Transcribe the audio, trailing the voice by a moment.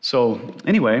So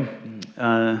anyway,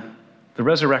 the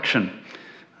resurrection,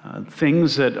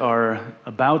 things that are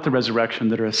about the resurrection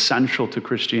that are essential to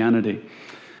Christianity.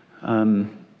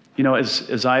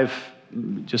 As I've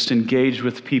just engaged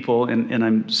with people, and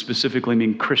I'm specifically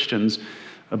mean Christians,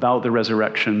 about the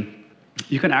resurrection,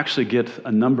 you can actually get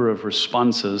a number of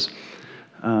responses.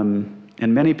 And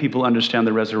many people understand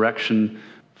the resurrection,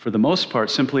 for the most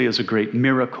part, simply as a great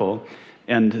miracle,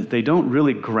 and they don't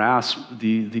really grasp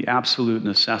the absolute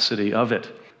necessity of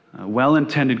it.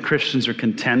 Well-intended Christians are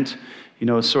content,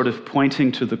 sort of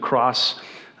pointing to the cross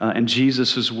and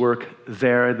Jesus' work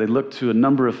there. They look to a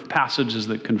number of passages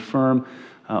that confirm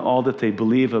all that they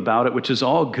believe about it, which is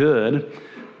all good,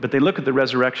 but they look at the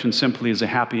resurrection simply as a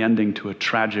happy ending to a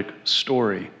tragic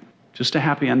story. Just a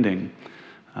happy ending.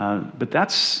 But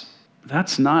that's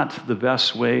not the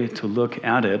best way to look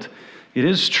at it. It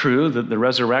is true that the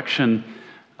resurrection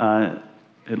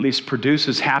at least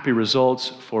produces happy results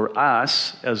for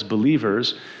us as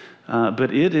believers,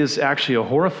 but it is actually a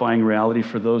horrifying reality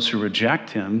for those who reject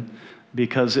him,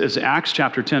 because as Acts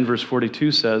chapter 10, verse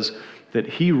 42 says, that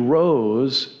he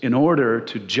rose in order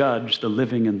to judge the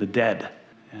living and the dead.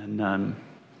 And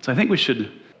so I think we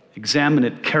should examine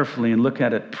it carefully and look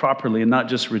at it properly and not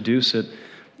just reduce it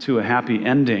to a happy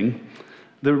ending.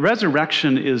 The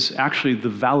resurrection is actually the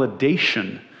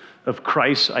validation of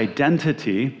Christ's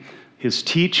identity, his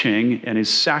teaching, and his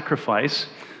sacrifice.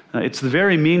 It's the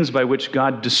very means by which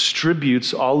God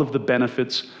distributes all of the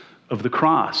benefits of the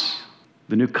cross.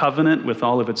 The new covenant with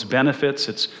all of its benefits,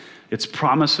 its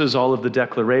promises, all of the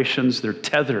declarations, they're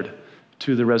tethered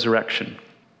to the resurrection.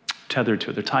 Tethered to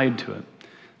it, they're tied to it.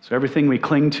 So everything we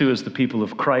cling to as the people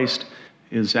of Christ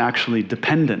is actually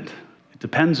dependent. It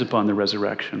depends upon the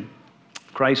resurrection.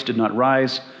 Christ did not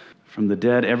rise from the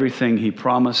dead. Everything he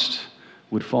promised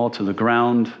would fall to the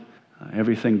ground.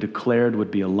 Everything declared would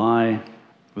be a lie.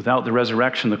 Without the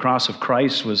resurrection, the cross of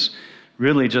Christ was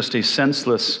really just a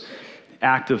senseless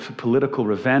act of political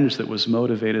revenge that was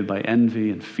motivated by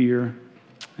envy and fear,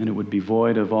 and it would be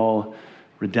void of all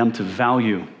redemptive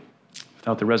value.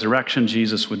 Without the resurrection,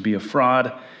 Jesus would be a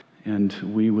fraud, and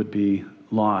we would be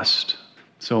lost.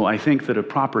 So I think that a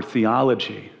proper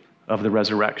theology of the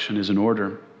resurrection is in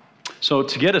order. So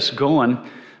to get us going,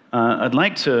 I'd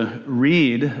like to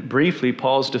read briefly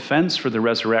Paul's defense for the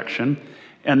resurrection,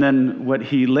 and then what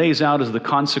he lays out as the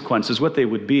consequences, what they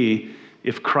would be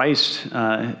if Christ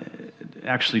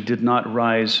actually did not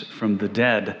rise from the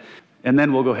dead. And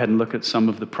then we'll go ahead and look at some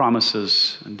of the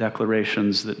promises and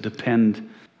declarations that depend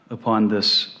upon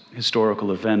this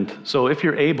historical event. So if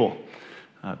you're able,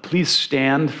 please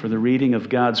stand for the reading of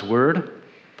God's word.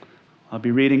 I'll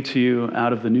be reading to you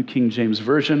out of the New King James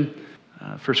Version,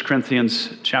 1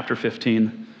 Corinthians chapter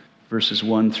 15, verses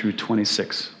 1 through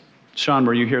 26. Sean,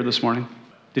 were you here this morning?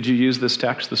 Did you use this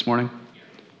text this morning?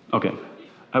 Okay.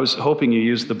 I was hoping you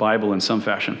used the Bible in some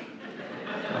fashion.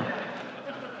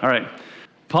 All right.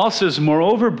 Paul says,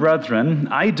 "Moreover, brethren,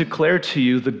 I declare to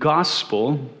you the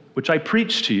gospel which I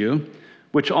preached to you,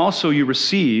 which also you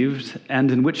received,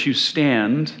 and in which you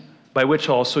stand, by which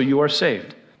also you are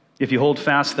saved, if you hold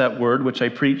fast that word which I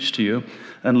preached to you,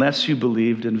 unless you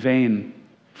believed in vain.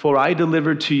 For I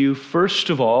delivered to you first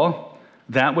of all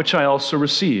that which I also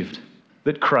received,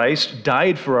 that Christ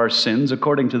died for our sins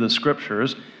according to the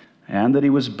Scriptures, and that he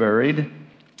was buried,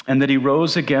 and that he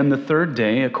rose again the third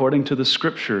day according to the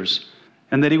Scriptures,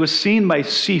 and that he was seen by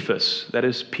Cephas," that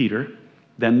is Peter,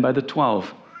 "then by the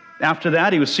 12. After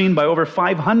that, he was seen by over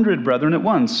 500 brethren at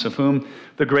once, of whom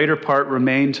the greater part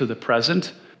remain to the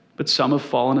present, but some have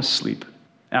fallen asleep.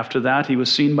 After that, he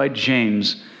was seen by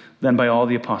James, then by all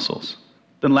the apostles.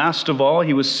 Then last of all,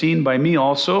 he was seen by me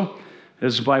also,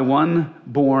 as by one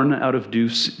born out of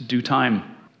due time.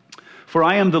 For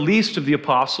I am the least of the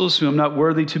apostles, who am not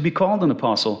worthy to be called an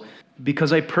apostle,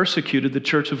 because I persecuted the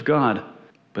church of God.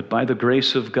 But by the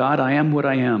grace of God, I am what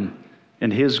I am.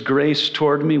 And his grace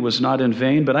toward me was not in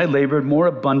vain, but I labored more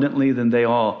abundantly than they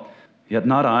all. Yet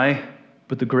not I,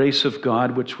 but the grace of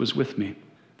God which was with me.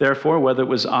 Therefore, whether it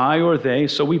was I or they,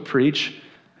 so we preach,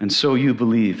 and so you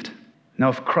believed. Now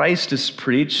if Christ is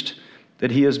preached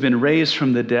that he has been raised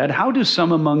from the dead, how do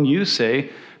some among you say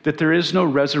that there is no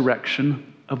resurrection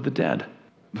of the dead?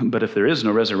 But if there is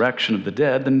no resurrection of the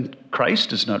dead, then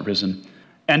Christ is not risen.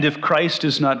 And if Christ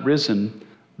is not risen,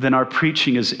 then our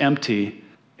preaching is empty,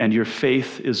 and your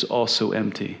faith is also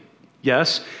empty.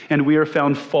 Yes, and we are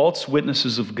found false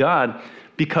witnesses of God,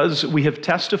 because we have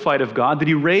testified of God that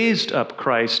he raised up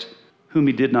Christ, whom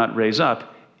he did not raise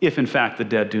up, if in fact the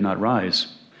dead do not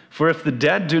rise. For if the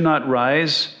dead do not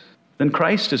rise, then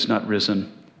Christ is not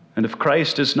risen. And if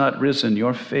Christ is not risen,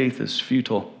 your faith is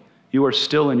futile. you are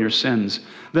still in your sins.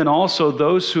 Then also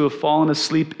those who have fallen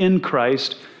asleep in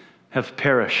Christ have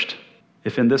perished.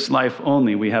 If in this life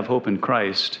only we have hope in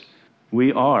Christ,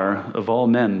 we are, of all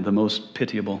men, the most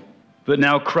pitiable. But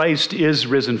now Christ is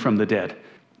risen from the dead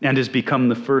and has become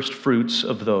the first fruits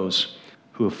of those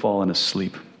who have fallen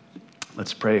asleep.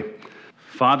 Let's pray.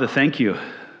 Father, thank you.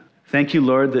 Thank you,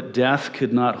 Lord, that death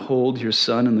could not hold your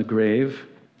Son in the grave,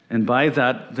 and by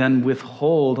that then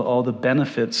withhold all the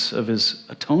benefits of his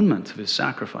atonement, of his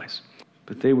sacrifice.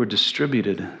 But they were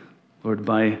distributed, Lord,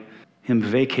 by him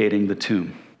vacating the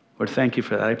tomb. Lord, thank you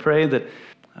for that. I pray that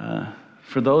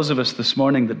for those of us this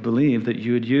morning that believe, that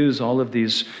you would use all of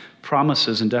these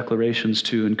promises and declarations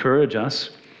to encourage us.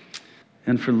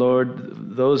 And for,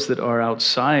 Lord, those that are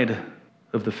outside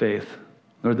of the faith,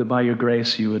 Lord, that by your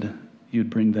grace you'd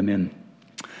bring them in.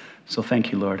 So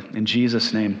thank you, Lord. In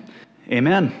Jesus' name,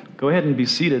 amen. Go ahead and be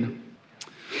seated.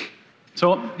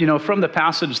 So, from the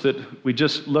passage that we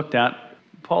just looked at,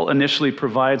 Paul initially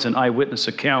provides an eyewitness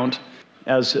account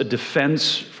as a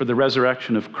defense for the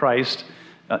resurrection of Christ.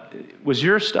 Was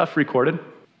your stuff recorded?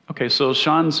 Okay, so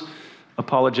Sean's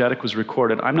apologetic was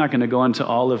recorded. I'm not going to go into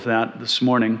all of that this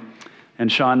morning,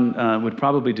 and Sean would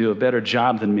probably do a better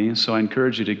job than me, so I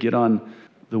encourage you to get on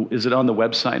is it on the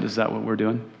website? Is that what we're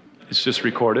doing? It's just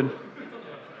recorded?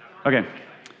 Okay.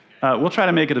 We'll try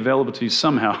to make it available to you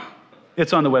somehow.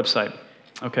 It's on the website.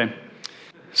 Okay.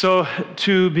 So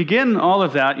to begin all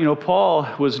of that, Paul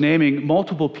was naming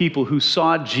multiple people who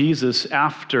saw Jesus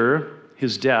after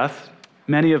his death,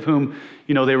 many of whom,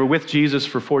 they were with Jesus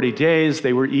for 40 days.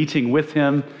 They were eating with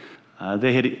him.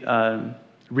 They had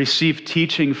received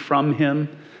teaching from him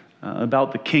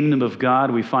about the kingdom of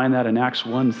God. We find that in Acts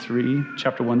 1:3,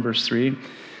 chapter 1, verse 3.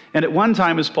 And at one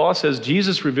time, as Paul says,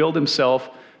 Jesus revealed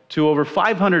himself to over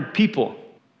 500 people.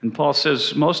 And Paul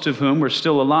says most of whom were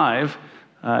still alive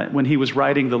when he was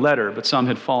writing the letter, but some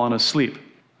had fallen asleep.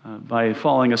 By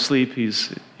falling asleep,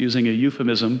 he's using a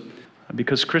euphemism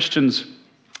because Christians,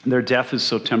 their death is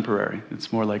so temporary.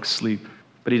 It's more like sleep.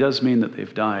 But he does mean that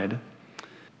they've died.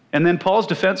 And then Paul's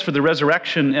defense for the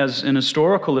resurrection as an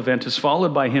historical event is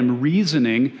followed by him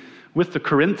reasoning with the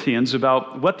Corinthians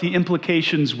about what the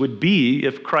implications would be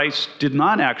if Christ did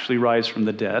not actually rise from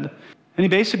the dead. And he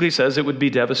basically says it would be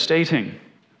devastating.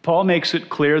 Paul makes it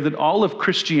clear that all of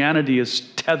Christianity is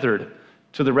tethered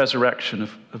to the resurrection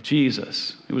of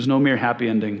Jesus. It was no mere happy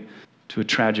ending to a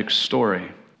tragic story.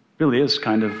 It really is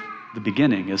kind of the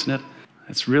beginning, isn't it?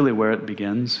 That's really where it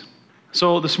begins.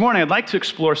 So this morning, I'd like to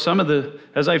explore some of the,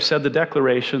 as I've said, the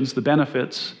declarations, the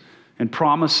benefits, and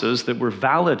promises that were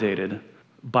validated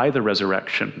by the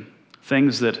resurrection,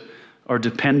 things that are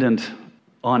dependent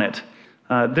on it.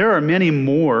 There are many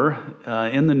more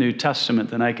in the New Testament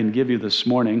than I can give you this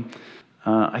morning.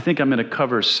 I think I'm going to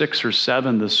cover 6 or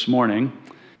 7 this morning,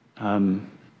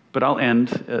 but I'll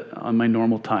end on my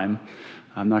normal time.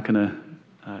 I'm not going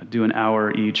to do an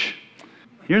hour each.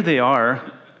 Here they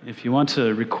are. If you want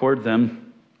to record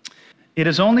them, it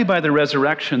is only by the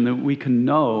resurrection that we can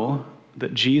know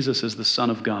that Jesus is the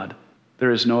Son of God. There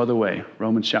is no other way.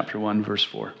 Romans chapter 1, verse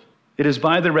 4. It is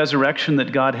by the resurrection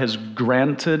that God has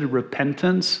granted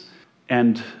repentance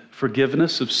and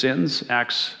forgiveness of sins.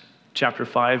 Acts chapter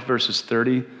 5, verses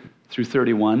 30 through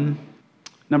 31.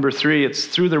 Number 3, it's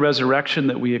through the resurrection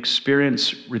that we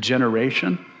experience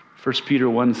regeneration. 1 Peter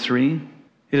 1:3.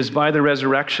 It is by the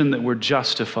resurrection that we're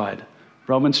justified.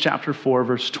 Romans chapter 4,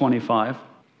 verse 25.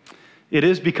 It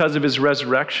is because of his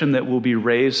resurrection that we'll be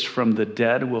raised from the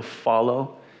dead. We'll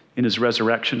follow in his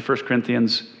resurrection. 1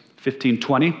 Corinthians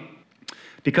 15:20.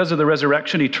 Because of the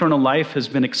resurrection, eternal life has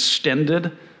been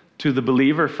extended to the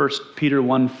believer. 1 Peter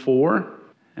 1:4.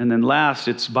 And then last,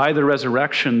 it's by the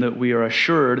resurrection that we are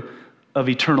assured of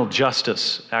eternal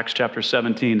justice. Acts chapter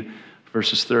 17,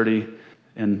 verses 30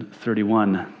 and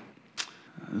 31.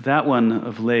 That one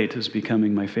of late is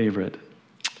becoming my favorite.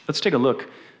 Let's take a look.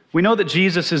 We know that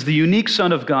Jesus is the unique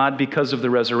Son of God because of the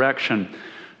resurrection.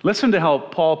 Listen to how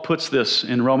Paul puts this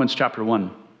in Romans chapter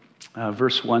 1,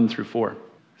 verse 1 through 4.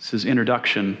 It's his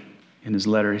introduction in his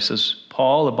letter. He says,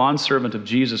 Paul, a bondservant of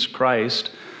Jesus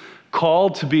Christ,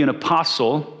 called to be an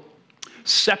apostle,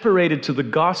 separated to the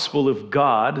gospel of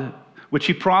God, which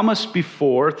he promised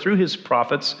before through his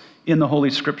prophets in the Holy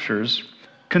Scriptures,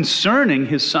 concerning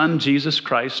his Son, Jesus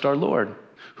Christ our Lord,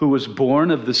 who was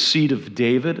born of the seed of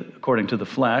David according to the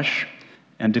flesh,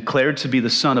 and declared to be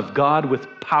the Son of God with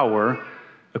power,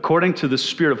 according to the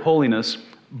Spirit of holiness,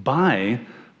 by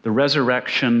the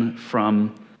resurrection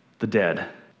from the dead.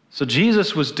 So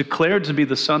Jesus was declared to be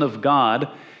the Son of God,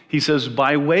 he says,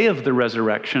 by way of the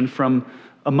resurrection from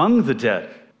among the dead.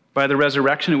 By the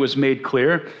resurrection, it was made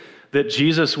clear that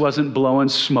Jesus wasn't blowing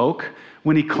smoke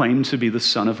when he claimed to be the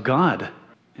Son of God.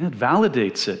 It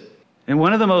validates it. And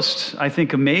one of the most, I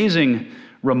think, amazing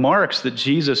remarks that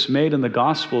Jesus made in the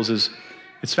Gospels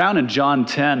it's found in John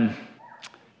 10.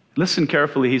 Listen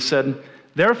carefully. He said,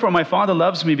 "Therefore my Father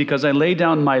loves me because I lay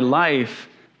down my life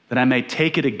that I may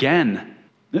take it again.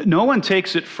 No one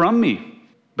takes it from me,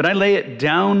 but I lay it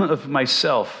down of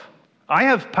myself. I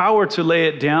have power to lay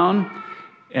it down,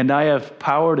 and I have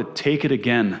power to take it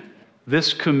again.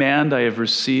 This command I have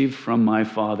received from my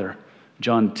Father."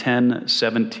 John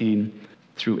 10:17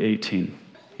 through 18.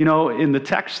 You know, in the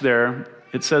text there,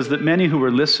 it says that many who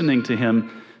were listening to him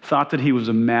thought that he was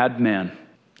a madman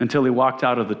until he walked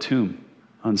out of the tomb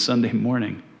on Sunday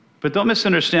morning. But don't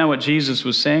misunderstand what Jesus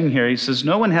was saying here. He says,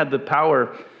 no one has the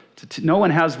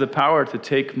power to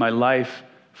take my life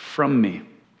from me.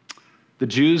 The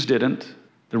Jews didn't.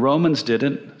 The Romans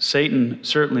didn't. Satan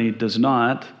certainly does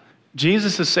not.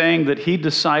 Jesus is saying that he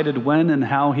decided when and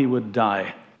how he would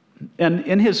die. And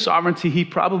in his sovereignty, he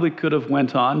probably could have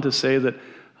went on to say that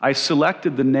I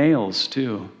selected the nails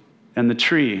too, and the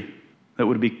tree that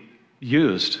would be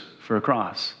used for a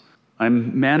cross.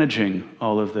 I'm managing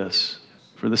all of this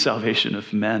for the salvation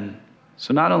of men.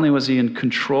 So not only was he in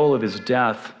control of his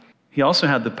death, he also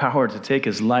had the power to take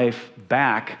his life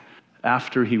back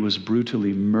after he was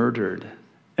brutally murdered.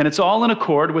 And it's all in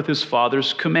accord with his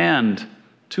Father's command,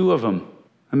 2 of them.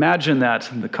 Imagine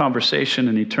that in the conversation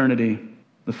in eternity,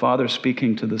 the Father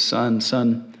speaking to the Son,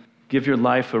 "Son, give your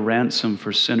life a ransom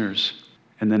for sinners,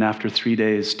 and then after 3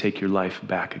 days, take your life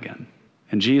back again."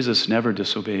 And Jesus never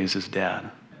disobeys his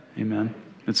dad. Amen.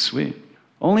 It's sweet.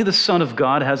 Only the Son of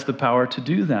God has the power to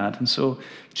do that. And so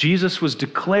Jesus was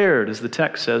declared, as the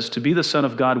text says, to be the Son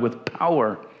of God with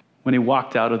power when he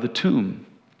walked out of the tomb.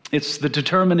 It's the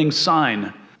determining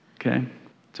sign, okay,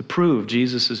 to prove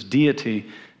Jesus' deity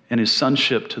and his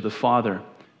sonship to the Father.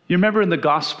 You remember in the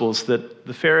Gospels that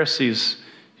the Pharisees,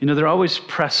 they're always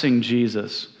pressing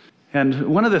Jesus. And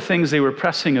one of the things they were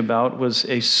pressing about was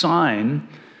a sign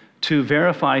to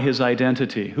verify his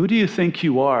identity. Who do you think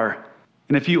you are?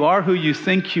 And if you are who you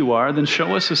think you are, then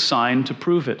show us a sign to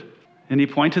prove it. And he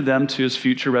pointed them to his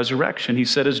future resurrection. He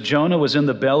said, as Jonah was in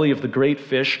the belly of the great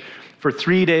fish for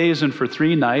 3 days and for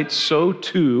 3 nights, so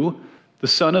too the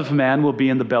Son of Man will be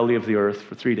in the belly of the earth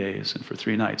for 3 days and for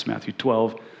 3 nights. Matthew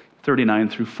 12:39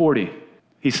 through 40.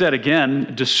 He said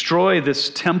again, destroy this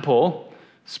temple,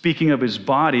 speaking of his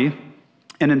body,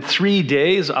 and in 3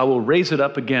 days I will raise it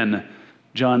up again.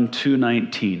 John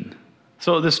 2:19.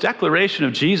 So this declaration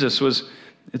of Jesus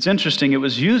it's interesting, it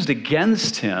was used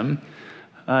against him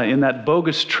in that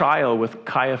bogus trial with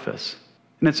Caiaphas.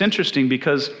 And it's interesting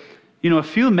because, a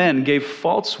few men gave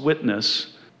false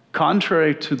witness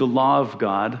contrary to the law of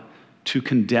God to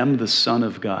condemn the Son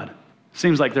of God.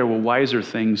 Seems like there were wiser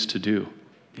things to do.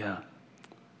 Yeah.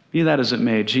 Be that as it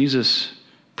may, Jesus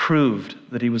proved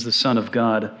that he was the Son of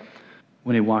God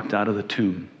when he walked out of the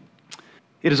tomb.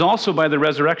 It is also by the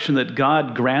resurrection that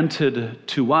God granted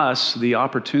to us the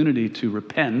opportunity to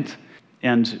repent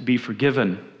and be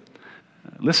forgiven.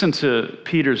 Listen to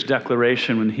Peter's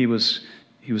declaration when he was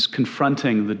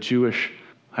confronting the Jewish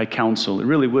high council. It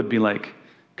really would be like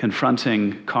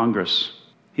confronting Congress.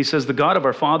 He says, the God of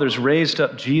our fathers raised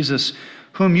up Jesus,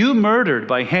 whom you murdered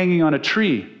by hanging on a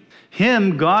tree.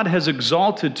 Him God has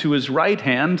exalted to his right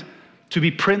hand to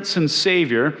be Prince and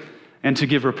Savior and to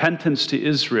give repentance to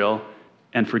Israel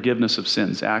and forgiveness of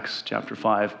sins. Acts chapter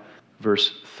 5,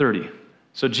 verse 30.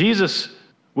 So Jesus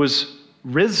was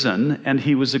risen and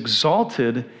he was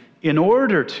exalted in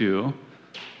order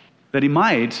that he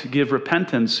might give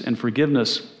repentance and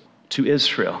forgiveness to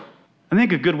Israel. I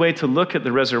think a good way to look at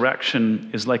the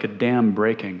resurrection is like a dam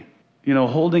breaking.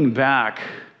 Holding back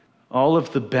all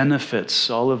of the benefits,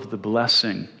 all of the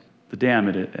blessing, the dam,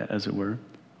 as it were,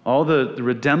 all the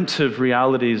redemptive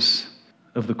realities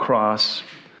of the cross.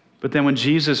 But then when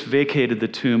Jesus vacated the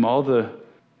tomb, all the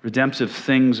redemptive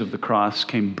things of the cross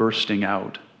came bursting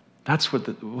out. That's what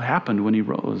happened when he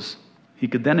rose. He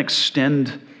could then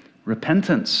extend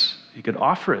repentance. He could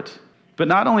offer it. But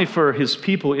not only for his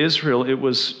people, Israel, it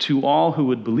was to all who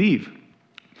would believe,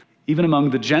 even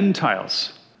among the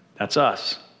Gentiles. That's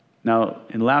us. Now,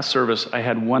 in last service, I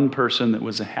had one person that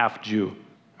was a half Jew.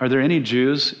 Are there any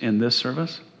Jews in this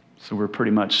service? So we're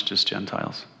pretty much just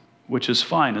Gentiles, which is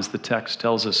fine, as the text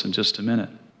tells us in just a minute.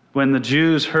 When the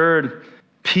Jews heard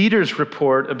Peter's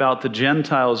report about the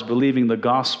Gentiles believing the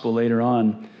gospel later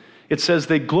on, it says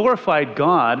they glorified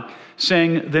God,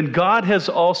 saying, then God has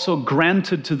also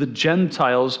granted to the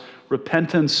Gentiles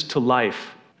repentance to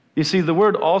life. You see, the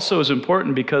word also is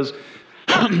important because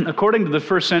according to the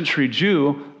first century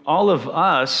Jew, all of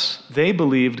us, they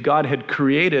believed God had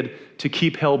created to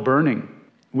keep hell burning.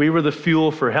 We were the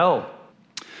fuel for hell.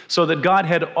 So that God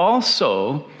had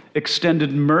also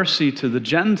extended mercy to the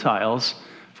Gentiles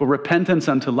for repentance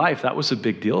unto life. That was a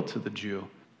big deal to the Jew.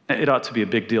 It ought to be a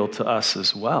big deal to us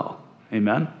as well.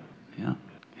 Amen? Yeah.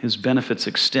 His benefits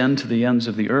extend to the ends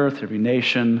of the earth, every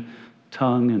nation,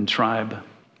 tongue, and tribe.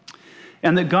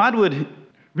 And that God would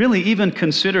really even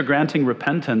consider granting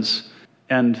repentance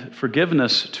and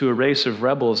forgiveness to a race of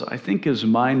rebels, I think is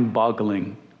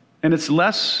mind-boggling. And it's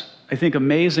less, I think,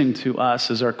 amazing to us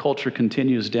as our culture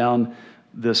continues down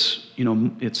this,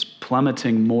 it's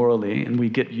plummeting morally, and we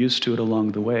get used to it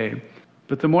along the way.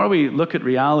 But the more we look at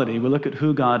reality, we look at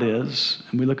who God is,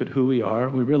 and we look at who we are,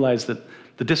 we realize that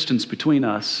the distance between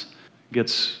us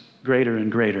gets greater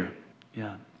and greater.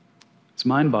 Yeah. It's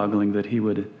mind-boggling that he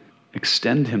would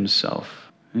extend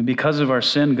himself. And because of our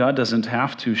sin, God doesn't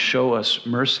have to show us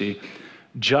mercy.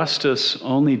 Justice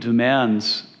only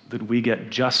demands that we get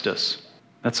justice.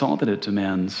 That's all that it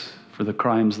demands for the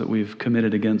crimes that we've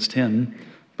committed against him.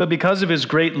 But because of his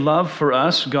great love for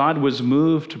us, God was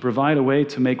moved to provide a way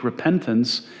to make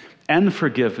repentance and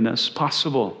forgiveness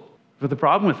possible. But the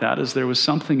problem with that is there was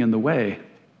something in the way.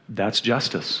 That's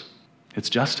justice. It's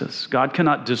justice. God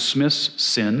cannot dismiss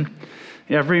sin.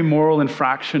 Every moral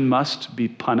infraction must be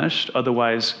punished,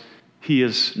 otherwise he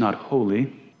is not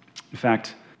holy. In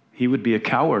fact, he would be a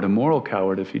coward, a moral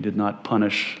coward, if he did not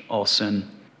punish all sin.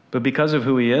 But because of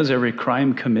who he is, every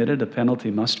crime committed, a penalty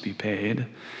must be paid.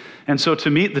 And so to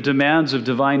meet the demands of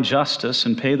divine justice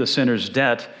and pay the sinner's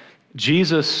debt,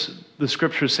 Jesus, the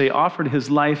scriptures say, offered his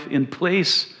life in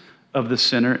place of the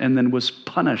sinner and then was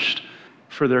punished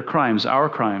for their crimes, our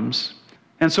crimes.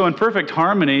 And so in perfect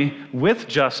harmony with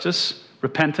justice,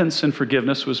 repentance and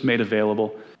forgiveness was made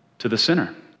available to the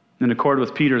sinner. In accord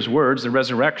with Peter's words, the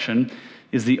resurrection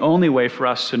is the only way for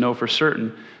us to know for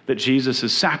certain that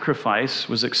Jesus' sacrifice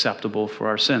was acceptable for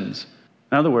our sins.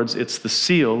 In other words, it's the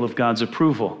seal of God's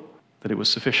approval that it was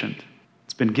sufficient.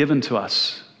 It's been given to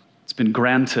us. It's been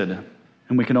granted.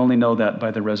 And we can only know that by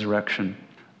the resurrection.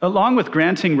 Along with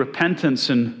granting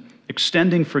repentance and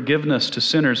extending forgiveness to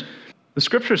sinners, the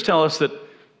scriptures tell us that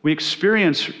we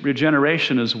experience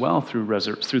regeneration as well through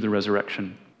the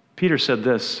resurrection. Peter said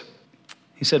this.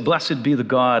 He said, "Blessed be the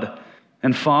God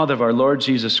and Father of our Lord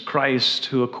Jesus Christ,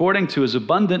 who according to his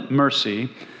abundant mercy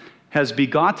has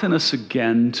begotten us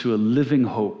again to a living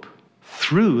hope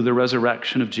through the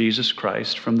resurrection of Jesus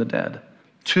Christ from the dead,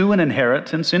 to an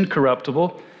inheritance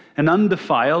incorruptible and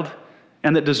undefiled,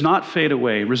 and that does not fade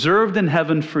away, reserved in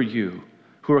heaven for you,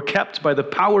 who are kept by the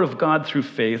power of God through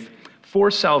faith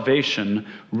for salvation,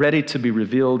 ready to be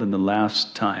revealed in the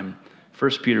last time."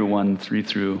 1 Peter 1, 3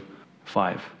 through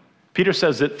 5. Peter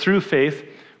says that through faith,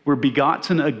 we're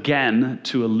begotten again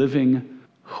to a living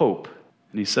hope.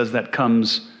 And he says that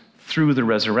comes through the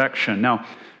resurrection. Now,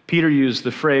 Peter used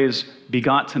the phrase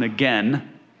begotten again.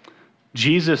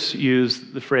 Jesus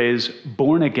used the phrase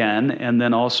born again, and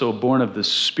then also born of the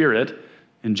Spirit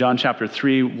in John chapter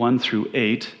 3, 1 through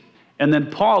 8. And then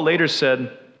Paul later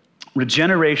said,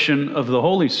 regeneration of the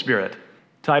Holy Spirit,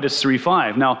 Titus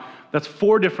 3:5. Now, that's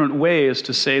 4 different ways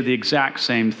to say the exact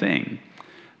same thing.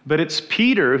 But it's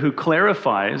Peter who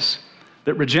clarifies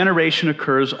that regeneration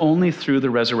occurs only through the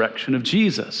resurrection of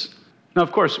Jesus. Now,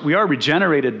 of course, we are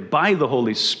regenerated by the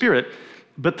Holy Spirit,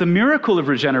 but the miracle of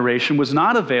regeneration was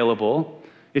not available.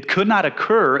 It could not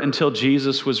occur until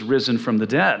Jesus was risen from the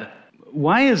dead.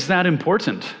 Why is that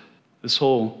important, this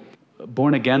whole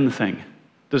born again thing?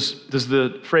 Does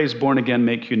the phrase born again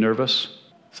make you nervous?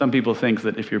 Some people think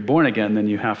that if you're born again, then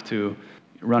you have to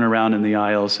run around in the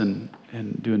aisles and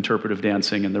do interpretive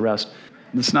dancing and the rest.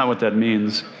 That's not what that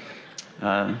means.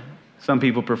 Some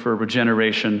people prefer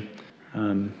regeneration,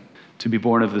 to be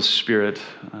born of the Spirit,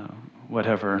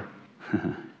 whatever.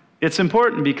 It's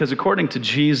important because according to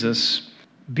Jesus,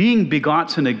 being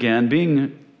begotten again,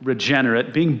 being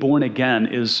regenerate, being born again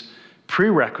is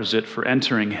prerequisite for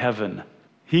entering heaven.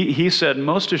 He said,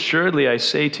 "Most assuredly I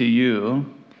say to you,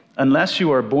 unless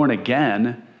you are born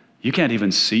again, you can't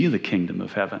even see the kingdom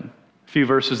of heaven." A few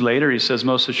verses later, he says,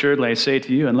 "Most assuredly I say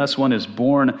to you, unless one is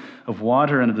born of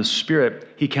water and of the Spirit,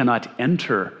 he cannot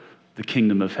enter the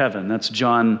kingdom of heaven." That's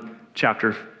John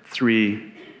chapter 3,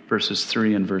 verses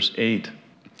 3 and verse 8.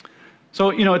 So,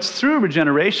 it's through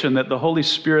regeneration that the Holy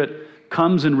Spirit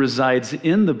comes and resides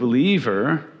in the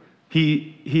believer.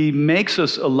 He makes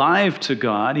us alive to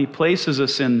God. He places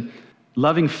us in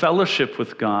loving fellowship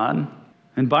with God.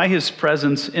 And by his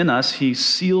presence in us, he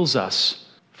seals us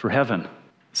for heaven.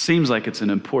 It seems like it's an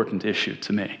important issue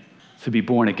to me, to be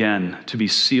born again, to be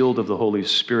sealed of the Holy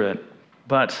Spirit.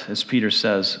 But, as Peter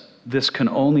says, this can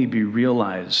only be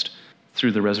realized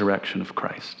through the resurrection of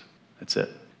Christ. That's it.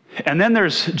 And then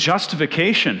there's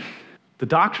justification, the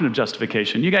doctrine of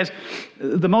justification. You guys,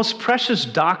 the most precious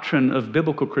doctrine of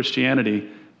biblical Christianity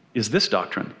is this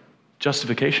doctrine,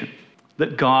 justification.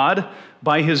 That God,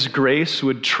 by his grace,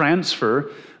 would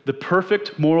transfer the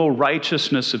perfect moral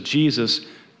righteousness of Jesus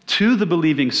to the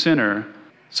believing sinner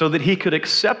so that he could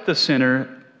accept the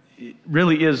sinner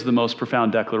really is the most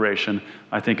profound declaration,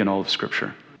 I think, in all of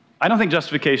Scripture. I don't think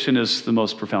justification is the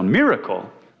most profound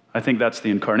miracle. I think that's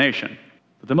the incarnation.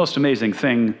 But the most amazing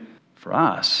thing for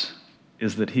us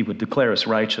is that he would declare us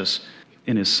righteous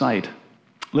in his sight.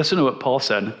 Listen to what Paul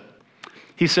said.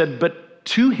 He said, "But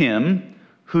to him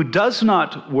who does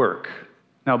not work,"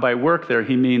 now by work there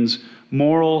he means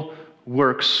moral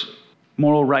works,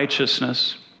 moral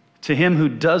righteousness, "to him who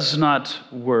does not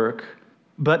work,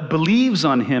 but believes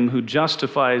on him who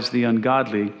justifies the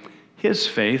ungodly, his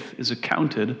faith is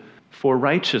accounted for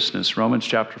righteousness." Romans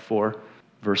chapter 4,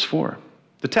 verse 4.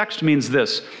 The text means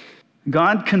this: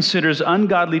 God considers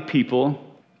ungodly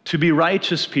people to be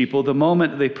righteous people the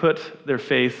moment they put their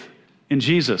faith in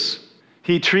Jesus.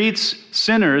 He treats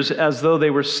sinners as though they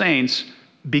were saints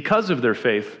because of their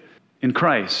faith in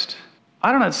Christ.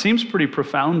 I don't know, it seems pretty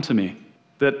profound to me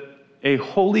that a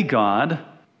holy God,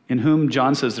 in whom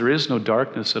John says there is no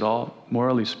darkness at all,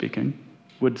 morally speaking,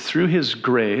 would through his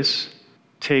grace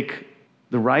take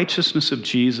the righteousness of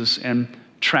Jesus and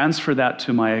transfer that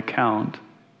to my account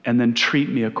and then treat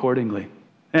me accordingly.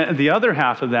 And the other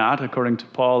half of that, according to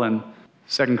Paul in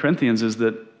 2 Corinthians, is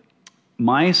that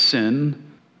my sin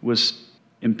was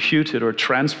imputed or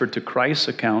transferred to Christ's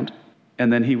account,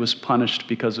 and then he was punished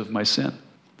because of my sin.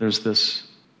 There's this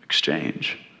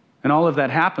exchange. And all of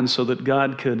that happened so that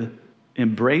God could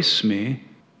embrace me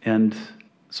and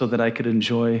so that I could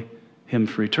enjoy him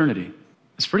for eternity.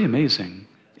 It's pretty amazing.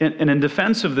 And in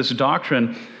defense of this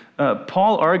doctrine,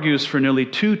 Paul argues for nearly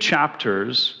 2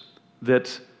 chapters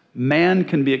that man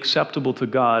can be acceptable to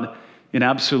God in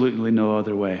absolutely no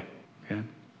other way. Okay?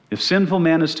 If sinful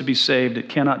man is to be saved, it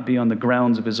cannot be on the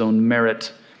grounds of his own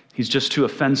merit. He's just too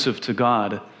offensive to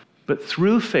God. But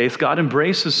through faith, God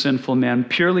embraces sinful man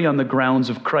purely on the grounds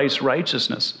of Christ's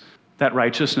righteousness, that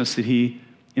righteousness that he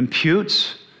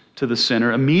imputes to the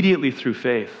sinner immediately through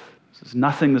faith. There's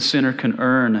nothing the sinner can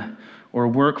earn or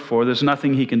work for. There's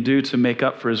nothing he can do to make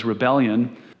up for his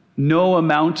rebellion. No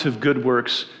amount of good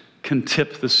works can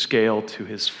tip the scale to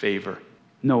his favor.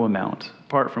 No amount.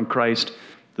 Apart from Christ,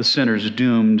 the sinner's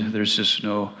doomed. There's just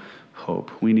no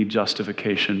hope. We need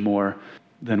justification more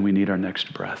than we need our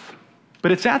next breath.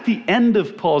 But it's at the end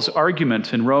of Paul's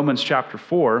argument in Romans chapter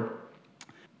 4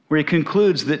 where he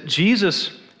concludes that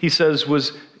Jesus, he says,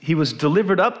 he was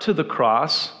delivered up to the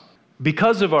cross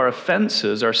because of our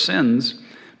offenses, our sins,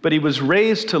 but he was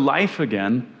raised to life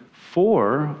again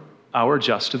for our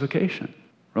justification.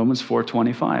 Romans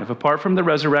 4:25. Apart from the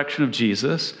resurrection of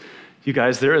Jesus, you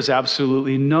guys, there is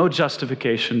absolutely no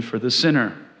justification for the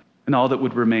sinner. And all that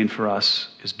would remain for us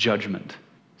is judgment.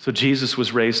 So Jesus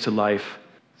was raised to life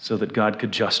so that God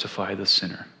could justify the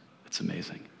sinner. It's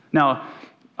amazing. Now,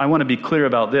 I want to be clear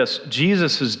about this.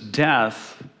 Jesus'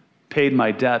 death paid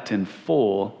my debt in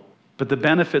full, but the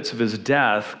benefits of his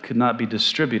death could not be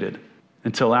distributed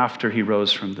until after he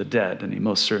rose from the dead, and he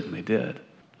most certainly did.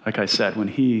 Like I said, when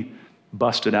he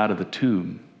busted out of the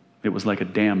tomb, it was like a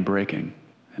dam breaking,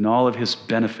 and all of his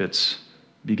benefits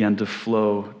began to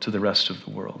flow to the rest of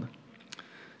the world.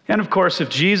 And of course, if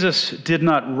Jesus did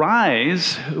not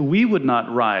rise, we would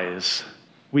not rise.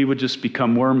 We would just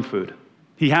become worm food.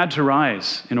 He had to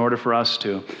rise in order for us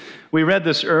to. We read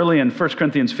this early in 1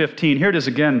 Corinthians 15. Here it is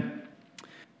again.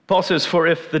 Paul says, "For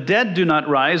if the dead do not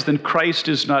rise, then Christ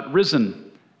is not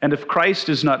risen. And if Christ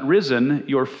is not risen,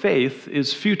 your faith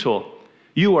is futile.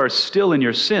 You are still in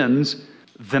your sins.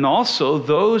 Then also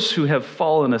those who have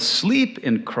fallen asleep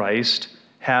in Christ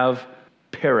have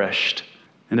perished.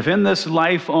 And if in this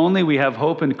life only we have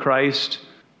hope in Christ,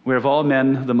 we are of all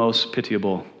men the most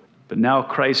pitiable. But now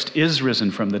Christ is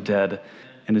risen from the dead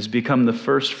and has become the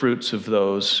first fruits of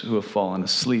those who have fallen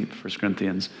asleep." 1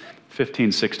 Corinthians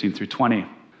 15, 16 through 20.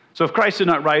 So if Christ did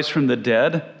not rise from the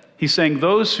dead, he's saying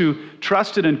those who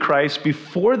trusted in Christ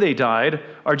before they died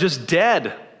are just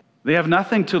dead. They have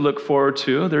nothing to look forward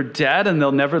to. They're dead and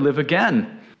they'll never live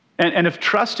again. And if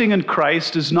trusting in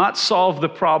Christ does not solve the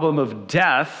problem of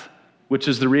death, which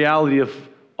is the reality of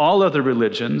all other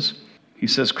religions, he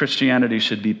says Christianity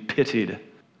should be pitied.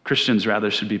 Christians, rather,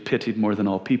 should be pitied more than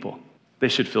all people. They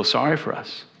should feel sorry for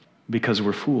us because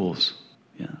we're fools.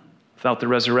 Yeah. Without the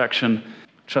resurrection,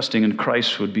 trusting in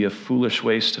Christ would be a foolish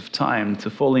waste of time. To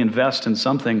fully invest in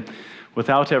something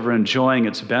without ever enjoying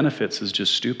its benefits is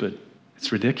just stupid.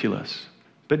 It's ridiculous.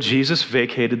 But Jesus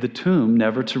vacated the tomb,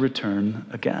 never to return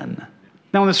again.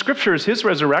 Now in the scriptures, his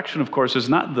resurrection, of course, is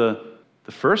not the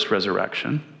first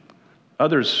resurrection.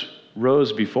 Others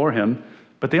rose before him,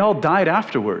 but they all died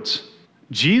afterwards.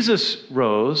 Jesus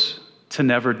rose to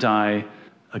never die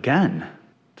again.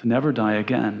 To never die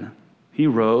again. He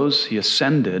rose, he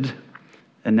ascended,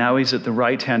 and now he's at the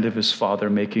right hand of his Father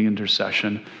making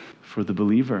intercession for the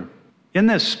believer. In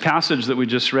this passage that we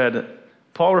just read,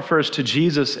 Paul refers to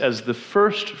Jesus as the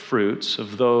first fruits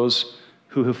of those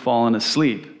who have fallen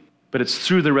asleep. But it's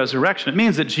through the resurrection. It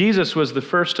means that Jesus was the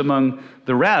first among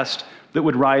the rest that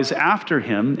would rise after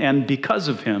him, and because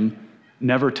of him,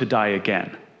 never to die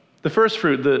again. The first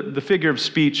fruit, the figure of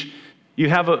speech, you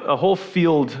have a whole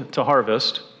field to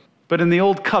harvest, but in the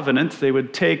old covenant, they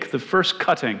would take the first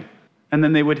cutting, and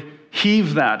then they would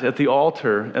heave that at the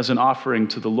altar as an offering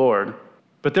to the Lord.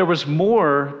 But there was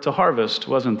more to harvest,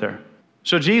 wasn't there?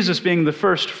 So Jesus being the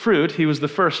first fruit, he was the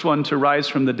first one to rise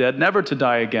from the dead, never to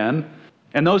die again.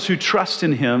 And those who trust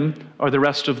in him are the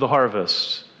rest of the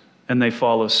harvest, and they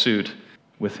follow suit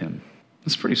with him.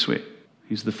 That's pretty sweet.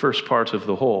 He's the first part of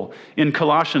the whole. In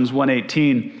Colossians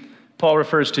 1:18, Paul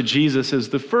refers to Jesus as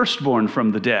the firstborn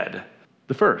from the dead.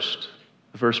 The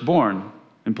firstborn,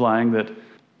 implying that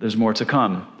there's more to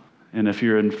come. And if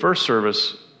you're in first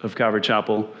service of Calvary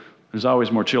Chapel, there's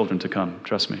always more children to come,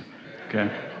 trust me,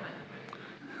 okay?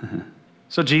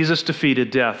 So Jesus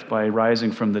defeated death by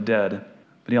rising from the dead.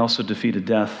 But he also defeated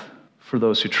death for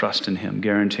those who trust in him,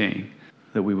 guaranteeing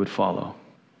that we would follow.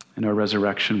 And our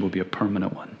resurrection will be a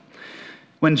permanent one.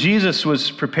 When Jesus was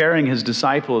preparing his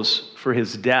disciples for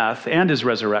his death and his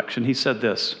resurrection, he said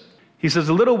this. He says,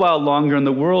 "A little while longer and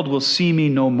the world will see me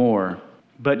no more,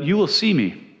 but you will see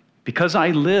me. Because I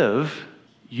live,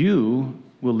 you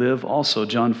will live also."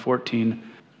 John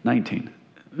 14:19.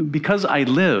 Because I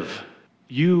live,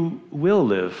 you will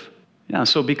live. Yeah,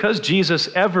 so because Jesus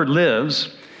ever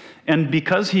lives, and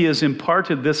because he has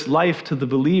imparted this life to the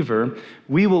believer,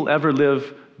 we will ever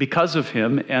live because of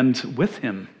him and with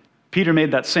him. Peter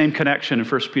made that same connection in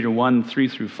 1 Peter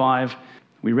 1:3-5.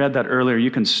 We read that earlier.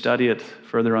 You can study it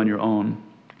further on your own.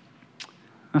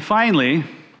 And finally,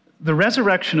 the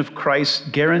resurrection of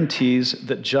Christ guarantees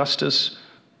that justice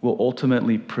will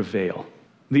ultimately prevail.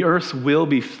 The earth will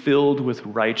be filled with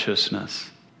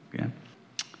righteousness. Okay?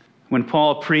 When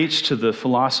Paul preached to the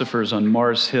philosophers on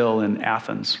Mars Hill in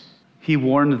Athens, he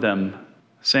warned them,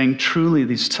 saying, "Truly,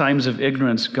 these times of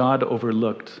ignorance God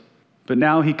overlooked. But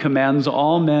now he commands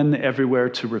all men everywhere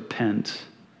to repent,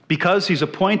 because he's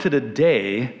appointed a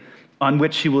day on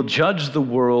which he will judge the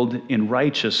world in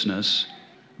righteousness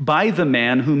by the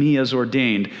man whom he has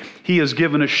ordained. He has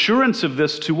given assurance of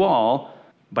this to all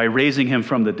by raising him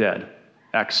from the dead."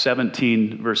 Acts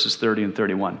 17, verses 30 and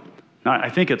 31. Now, I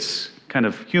think it's kind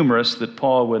of humorous that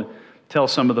Paul would tell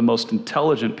some of the most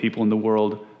intelligent people in the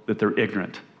world that they're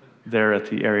ignorant there at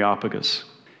the Areopagus.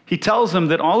 He tells them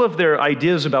that all of their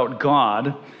ideas about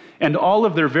God and all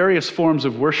of their various forms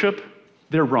of worship,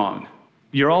 they're wrong.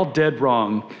 You're all dead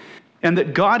wrong. And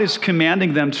that God is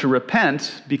commanding them to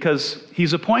repent because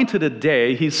he's appointed a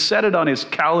day, he's set it on his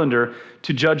calendar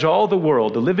to judge all the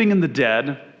world, the living and the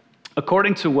dead,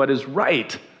 according to what is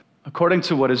right, according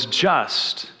to what is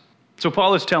just. So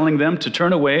Paul is telling them to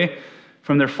turn away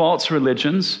from their false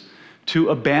religions, to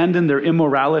abandon their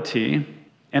immorality,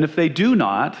 and if they do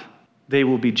not, they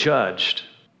will be judged.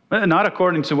 Not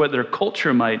according to what their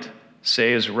culture might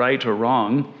say is right or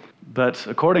wrong, but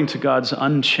according to God's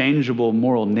unchangeable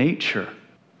moral nature.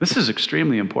 This is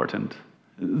extremely important.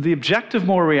 The objective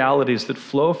moral realities that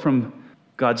flow from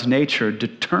God's nature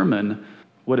determine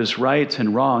what is right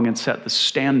and wrong and set the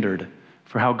standard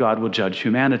for how God will judge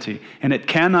humanity. And it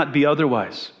cannot be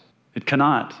otherwise. It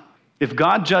cannot. If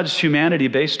God judged humanity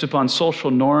based upon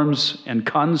social norms and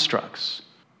constructs,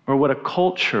 or what a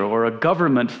culture or a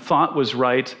government thought was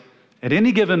right at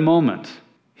any given moment,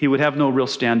 he would have no real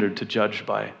standard to judge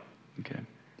by. Okay.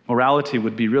 Morality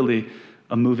would be really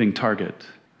a moving target.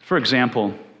 For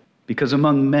example, because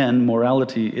among men,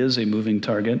 morality is a moving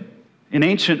target. In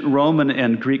ancient Roman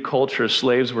and Greek culture,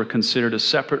 slaves were considered a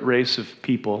separate race of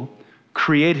people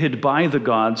created by the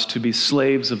gods to be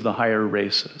slaves of the higher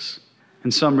races.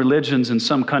 In some religions, in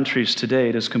some countries today,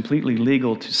 it is completely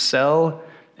legal to sell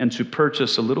and to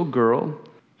purchase a little girl,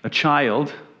 a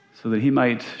child, so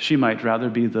that she might rather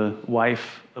be the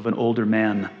wife of an older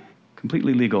man.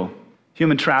 Completely legal.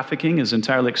 Human trafficking is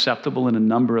entirely acceptable in a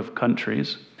number of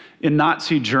countries. In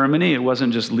Nazi Germany, it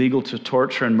wasn't just legal to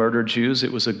torture and murder Jews,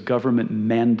 it was a government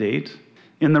mandate.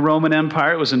 In the Roman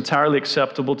Empire, it was entirely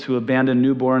acceptable to abandon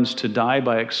newborns to die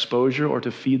by exposure or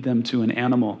to feed them to an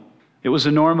animal. It was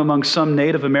a norm among some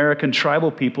Native American tribal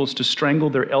peoples to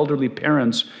strangle their elderly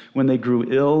parents when they grew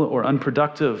ill or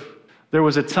unproductive. There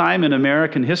was a time in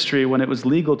American history when it was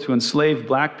legal to enslave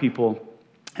black people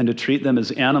and to treat them as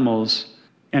animals.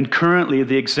 And currently,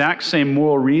 the exact same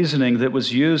moral reasoning that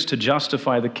was used to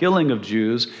justify the killing of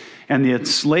Jews and the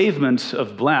enslavement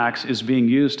of blacks is being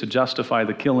used to justify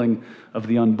the killing of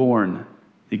the unborn.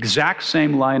 The exact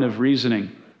same line of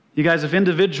reasoning. You guys, if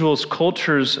individuals,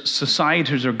 cultures,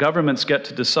 societies, or governments get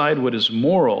to decide what is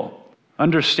moral,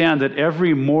 understand that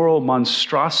every moral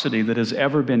monstrosity that has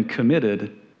ever been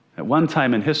committed at one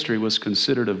time in history was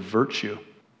considered a virtue.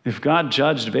 If God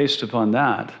judged based upon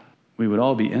that, we would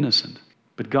all be innocent.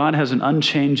 But God has an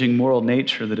unchanging moral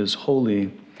nature that is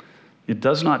holy. It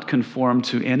does not conform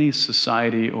to any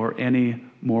society or any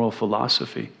moral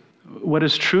philosophy. What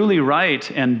is truly right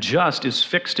and just is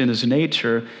fixed in his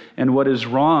nature, and what is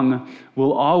wrong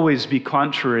will always be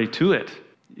contrary to it.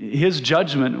 His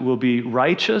judgment will be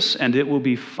righteous and it will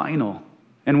be final.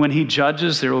 And when he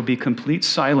judges, there will be complete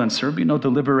silence. There will be no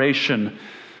deliberation,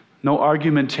 no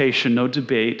argumentation, no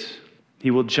debate.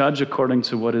 He will judge according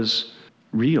to what is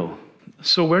real.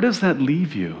 So where does that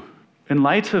leave you? In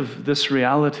light of this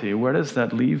reality, where does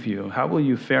that leave you? How will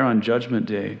you fare on Judgment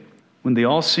Day when the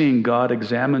all-seeing God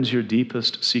examines your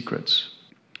deepest secrets?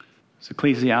 As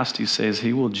Ecclesiastes says,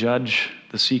 he will judge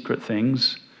the secret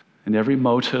things and every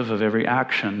motive of every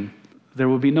action. There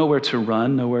will be nowhere to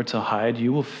run, nowhere to hide.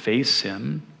 You will face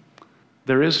him.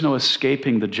 There is no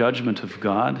escaping the judgment of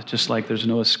God, just like there's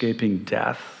no escaping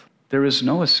death. There is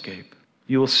no escape.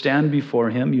 You will stand before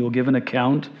him. You will give an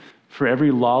account for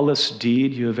every lawless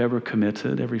deed you have ever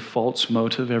committed, every false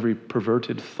motive, every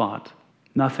perverted thought.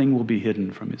 Nothing will be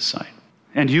hidden from his sight.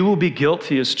 And you will be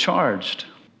guilty as charged.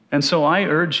 And so I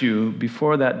urge you,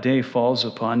 before that day falls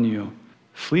upon you,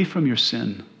 flee from your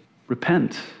sin,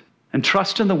 repent, and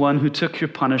trust in the one who took your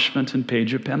punishment and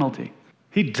paid your penalty.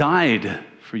 He died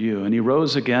for you, and he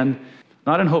rose again,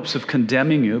 not in hopes of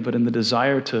condemning you, but in the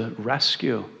desire to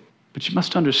rescue. But you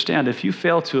must understand, if you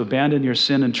fail to abandon your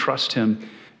sin and trust him,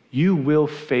 you will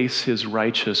face his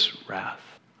righteous wrath.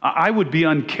 I would be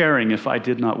uncaring if I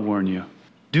did not warn you.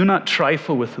 Do not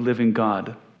trifle with the living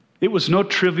God. It was no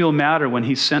trivial matter when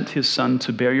he sent his son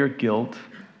to bear your guilt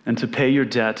and to pay your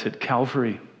debt at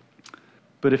Calvary.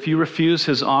 But if you refuse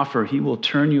his offer, he will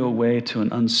turn you away to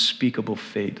an unspeakable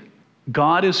fate.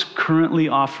 God is currently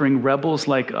offering rebels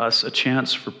like us a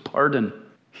chance for pardon.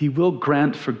 He will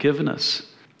grant forgiveness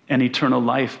and eternal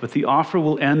life, but the offer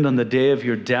will end on the day of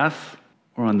your death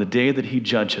or on the day that he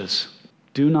judges.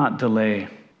 Do not delay.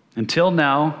 Until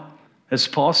now, as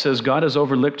Paul says, God has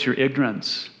overlooked your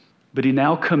ignorance, but he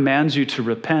now commands you to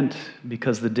repent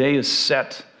because the day is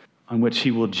set on which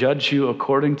he will judge you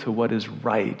according to what is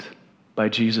right by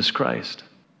Jesus Christ.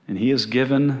 And he has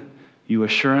given you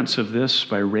assurance of this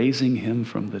by raising him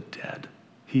from the dead.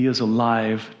 He is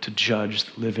alive to judge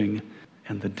the living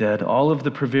and the dead. All of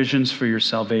the provisions for your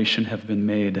salvation have been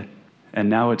made, and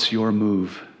now it's your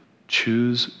move.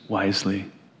 Choose wisely.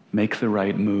 Make the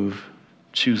right move.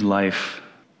 Choose life,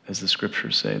 as the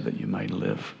scriptures say, that you might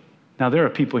live. Now, there are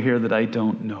people here that I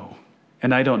don't know,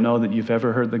 and I don't know that you've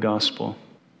ever heard the gospel.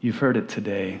 You've heard it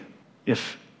today.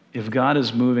 If God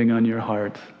is moving on your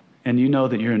heart, and you know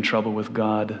that you're in trouble with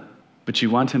God, but you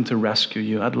want him to rescue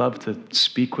you, I'd love to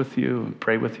speak with you and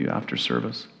pray with you after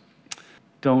service.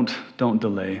 Don't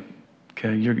delay,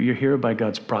 okay? You're here by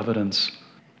God's providence.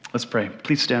 Let's pray.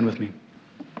 Please stand with me.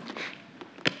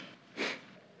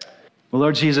 Well,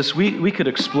 Lord Jesus, we could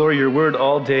explore your word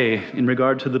all day in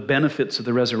regard to the benefits of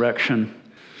the resurrection.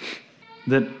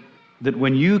 That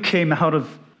when you came out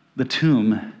of the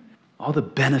tomb, all the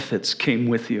benefits came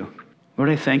with you. Lord,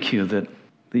 I thank you that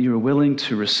you were willing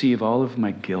to receive all of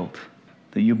my guilt,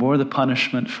 that you bore the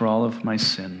punishment for all of my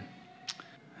sin.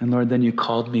 And Lord, then you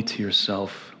called me to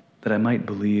yourself that I might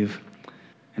believe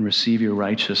and receive your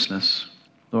righteousness,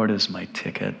 Lord, as my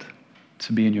ticket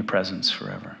to be in your presence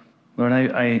forever. Lord,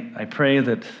 I pray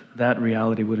that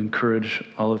reality would encourage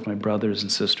all of my brothers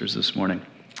and sisters this morning.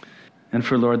 And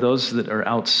for, Lord, those that are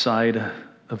outside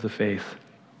of the faith,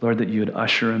 Lord, that you would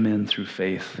usher them in through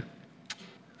faith.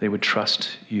 They would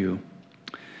trust you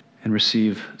and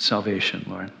receive salvation,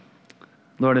 Lord.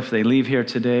 Lord, if they leave here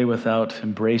today without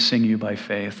embracing you by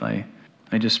faith, I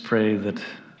just pray that,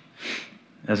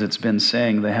 as it's been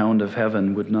saying, the hound of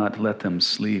heaven would not let them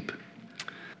sleep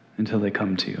until they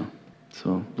come to you.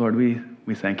 So, Lord, we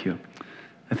thank you.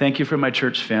 I thank you for my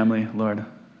church family, Lord,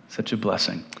 such a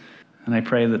blessing. And I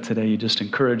pray that today you just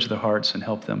encourage their hearts and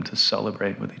help them to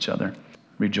celebrate with each other.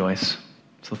 Rejoice.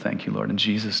 So thank you, Lord, in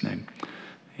Jesus' name.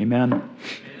 Amen.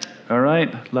 All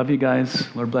right. Love you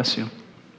guys. Lord bless you.